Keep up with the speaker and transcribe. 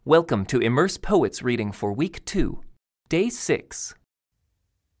Welcome to Immerse Poets reading for Week 2, Day 6.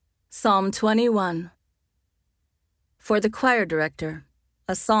 Psalm 21. For the choir director,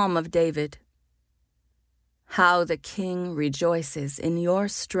 a psalm of David. How the king rejoices in your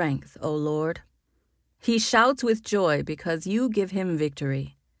strength, O Lord. He shouts with joy because you give him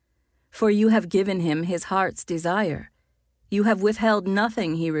victory. For you have given him his heart's desire. You have withheld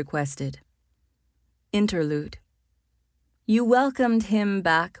nothing he requested. Interlude. You welcomed him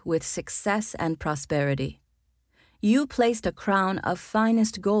back with success and prosperity. You placed a crown of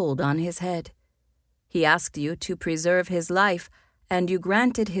finest gold on his head. He asked you to preserve his life, and you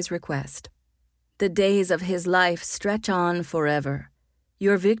granted his request. The days of his life stretch on forever.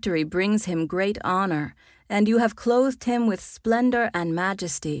 Your victory brings him great honor, and you have clothed him with splendor and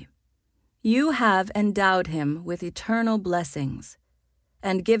majesty. You have endowed him with eternal blessings,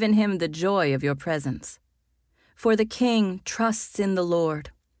 and given him the joy of your presence. For the king trusts in the Lord.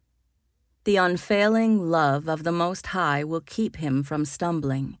 The unfailing love of the Most High will keep him from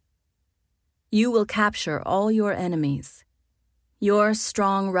stumbling. You will capture all your enemies. Your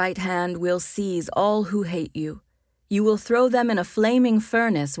strong right hand will seize all who hate you. You will throw them in a flaming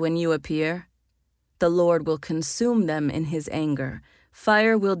furnace when you appear. The Lord will consume them in his anger.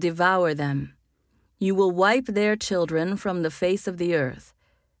 Fire will devour them. You will wipe their children from the face of the earth.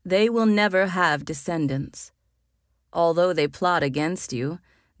 They will never have descendants. Although they plot against you,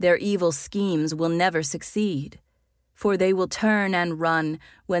 their evil schemes will never succeed, for they will turn and run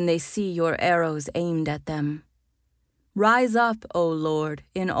when they see your arrows aimed at them. Rise up, O Lord,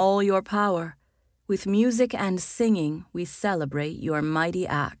 in all your power. With music and singing we celebrate your mighty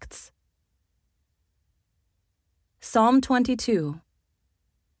acts. Psalm 22.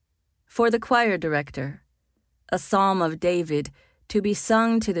 For the choir director, a psalm of David to be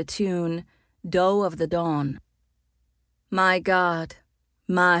sung to the tune, Doe of the Dawn. My God,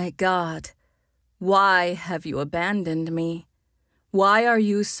 why have you abandoned me? Why are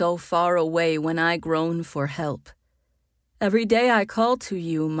you so far away when I groan for help? Every day I call to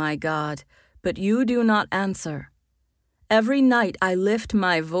you, my God, but you do not answer. Every night I lift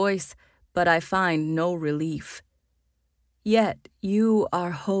my voice, but I find no relief. Yet you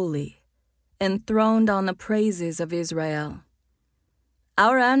are holy, enthroned on the praises of Israel.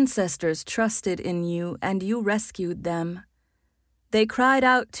 Our ancestors trusted in you, and you rescued them. They cried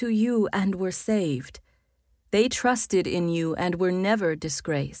out to you and were saved. They trusted in you and were never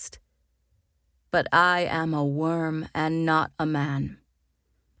disgraced. But I am a worm and not a man.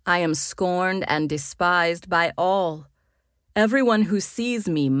 I am scorned and despised by all. Everyone who sees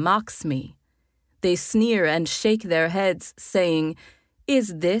me mocks me. They sneer and shake their heads, saying,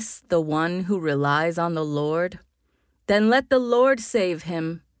 "Is this the one who relies on the Lord? Then let the Lord save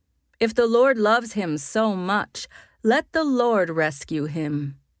him. If the Lord loves him so much, let the Lord rescue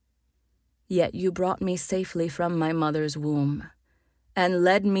him." Yet you brought me safely from my mother's womb, and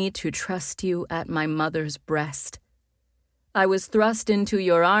led me to trust you at my mother's breast. I was thrust into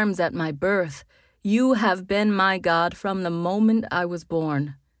your arms at my birth. You have been my God from the moment I was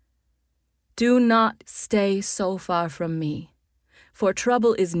born. Do not stay so far from me, for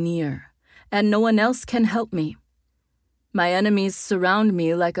trouble is near, and no one else can help me. My enemies surround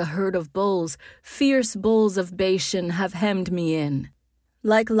me like a herd of bulls. Fierce bulls of Bashan have hemmed me in.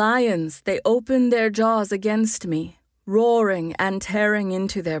 Like lions, they open their jaws against me, roaring and tearing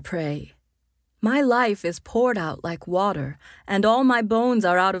into their prey. My life is poured out like water, and all my bones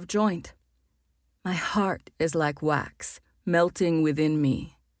are out of joint. My heart is like wax, melting within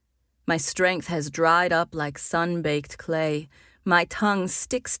me. My strength has dried up like sun-baked clay. My tongue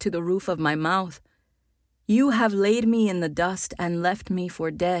sticks to the roof of my mouth. You have laid me in the dust and left me for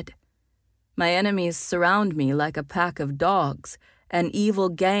dead. My enemies surround me like a pack of dogs. An evil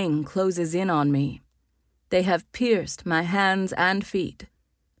gang closes in on me. They have pierced my hands and feet.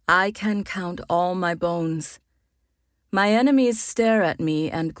 I can count all my bones. My enemies stare at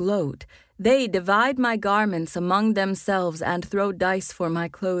me and gloat. They divide my garments among themselves and throw dice for my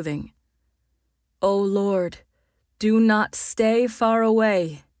clothing. O Lord, do not stay far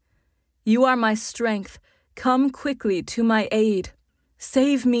away. You are my strength. Come quickly to my aid.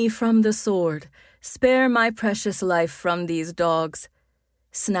 Save me from the sword. Spare my precious life from these dogs.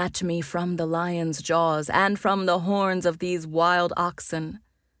 Snatch me from the lion's jaws and from the horns of these wild oxen.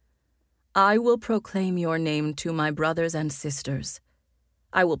 I will proclaim your name to my brothers and sisters.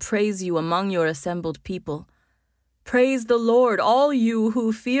 I will praise you among your assembled people. Praise the Lord, all you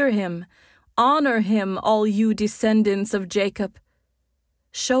who fear him. Honor him, all you descendants of Jacob.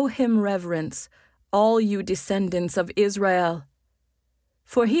 Show him reverence, all you descendants of Israel.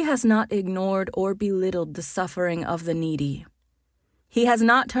 For he has not ignored or belittled the suffering of the needy. He has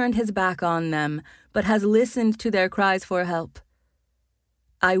not turned his back on them, but has listened to their cries for help.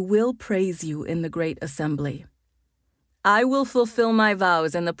 I will praise you in the great assembly. I will fulfill my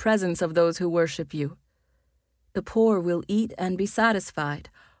vows in the presence of those who worship you. The poor will eat and be satisfied.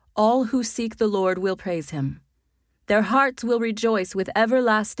 All who seek the Lord will praise him. Their hearts will rejoice with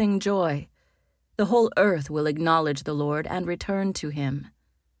everlasting joy. The whole earth will acknowledge the Lord and return to him.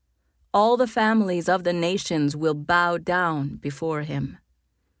 All the families of the nations will bow down before him.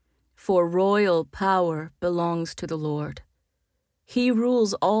 For royal power belongs to the Lord. He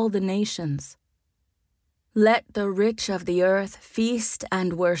rules all the nations. Let the rich of the earth feast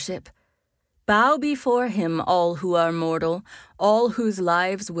and worship. Bow before him, all who are mortal, all whose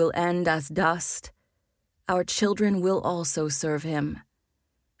lives will end as dust. Our children will also serve him.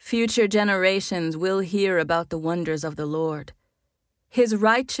 Future generations will hear about the wonders of the Lord. His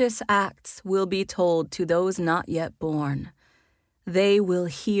righteous acts will be told to those not yet born. They will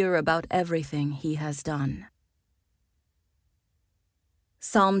hear about everything he has done.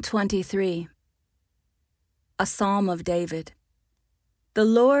 Psalm 23. A Psalm of David. The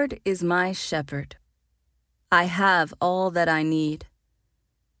Lord is my shepherd. I have all that I need.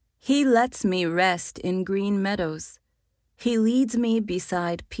 He lets me rest in green meadows. He leads me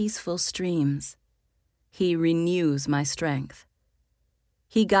beside peaceful streams. He renews my strength.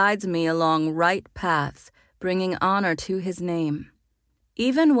 He guides me along right paths, bringing honor to his name.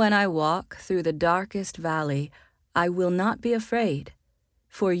 Even when I walk through the darkest valley, I will not be afraid,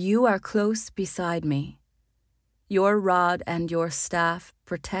 for you are close beside me. Your rod and your staff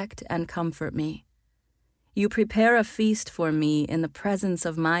protect and comfort me. You prepare a feast for me in the presence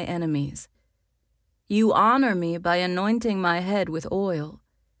of my enemies. You honor me by anointing my head with oil.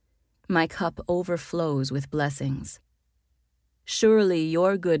 My cup overflows with blessings. Surely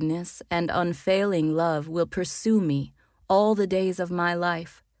your goodness and unfailing love will pursue me all the days of my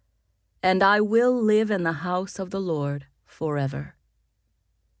life, and I will live in the house of the Lord forever.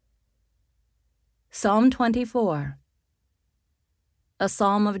 Psalm 24. A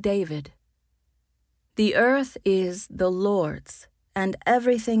Psalm of David. The earth is the Lord's, and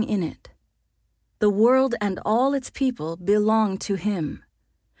everything in it. The world and all its people belong to him.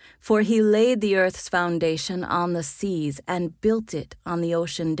 For he laid the earth's foundation on the seas and built it on the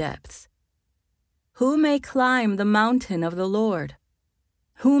ocean depths. Who may climb the mountain of the Lord?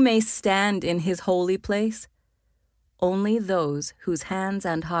 Who may stand in his holy place? Only those whose hands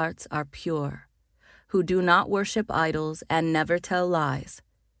and hearts are pure, who do not worship idols and never tell lies.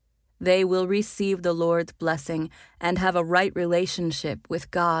 They will receive the Lord's blessing and have a right relationship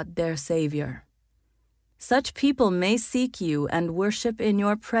with God their Savior. Such people may seek you and worship in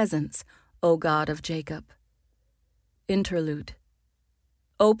your presence, O God of Jacob. Interlude.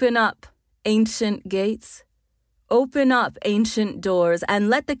 Open up, ancient gates. Open up, ancient doors, and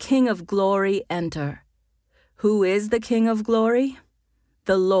let the King of Glory enter. Who is the King of Glory?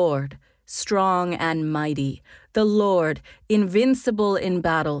 The Lord, strong and mighty. The Lord, invincible in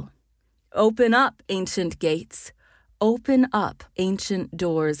battle. Open up, ancient gates. Open up, ancient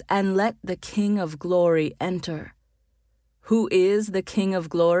doors, and let the King of Glory enter. Who is the King of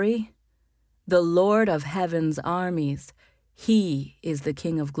Glory? The Lord of heaven's armies. He is the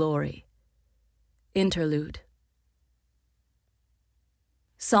King of Glory. Interlude.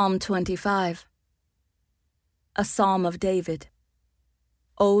 Psalm 25. A Psalm of David.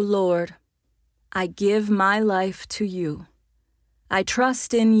 O Lord, I give my life to you. I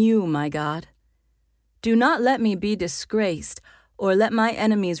trust in you, my God. Do not let me be disgraced, or let my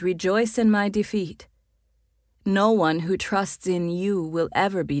enemies rejoice in my defeat. No one who trusts in you will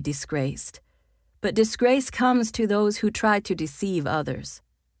ever be disgraced, but disgrace comes to those who try to deceive others.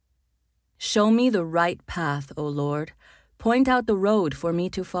 Show me the right path, O Lord. Point out the road for me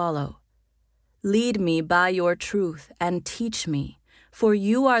to follow. Lead me by your truth and teach me, for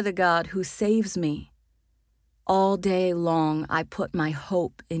you are the God who saves me. All day long I put my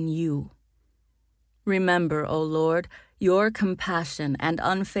hope in you. Remember, O Lord, your compassion and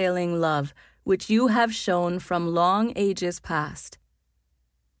unfailing love, which you have shown from long ages past.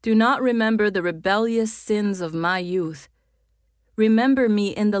 Do not remember the rebellious sins of my youth. Remember me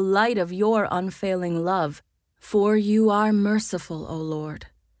in the light of your unfailing love, for you are merciful, O Lord.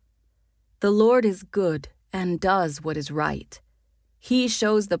 The Lord is good and does what is right. He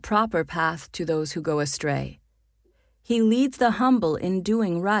shows the proper path to those who go astray. He leads the humble in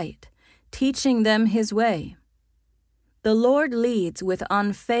doing right, teaching them his way. The Lord leads with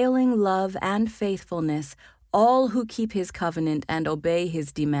unfailing love and faithfulness all who keep his covenant and obey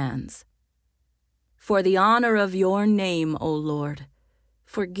his demands. For the honor of your name, O Lord,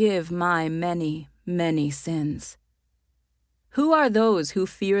 forgive my many, many sins. Who are those who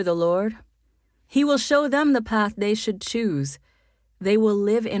fear the Lord? He will show them the path they should choose. They will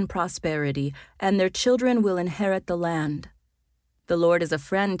live in prosperity, and their children will inherit the land. The Lord is a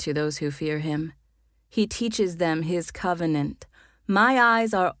friend to those who fear him. He teaches them his covenant. My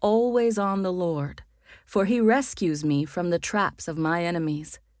eyes are always on the Lord, for he rescues me from the traps of my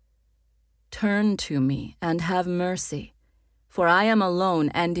enemies. Turn to me and have mercy, for I am alone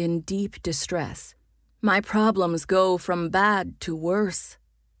and in deep distress. My problems go from bad to worse.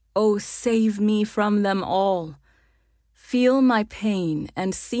 Oh, save me from them all. Feel my pain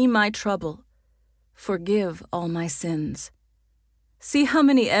and see my trouble. Forgive all my sins. See how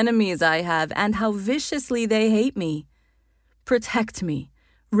many enemies I have and how viciously they hate me. Protect me.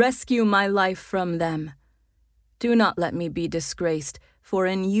 Rescue my life from them. Do not let me be disgraced, for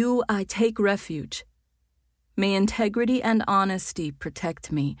in you I take refuge. May integrity and honesty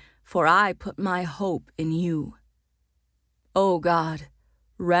protect me, for I put my hope in you. O God,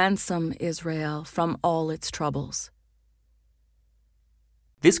 ransom Israel from all its troubles.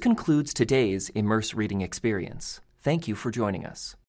 This concludes today's Immerse Reading Experience. Thank you for joining us.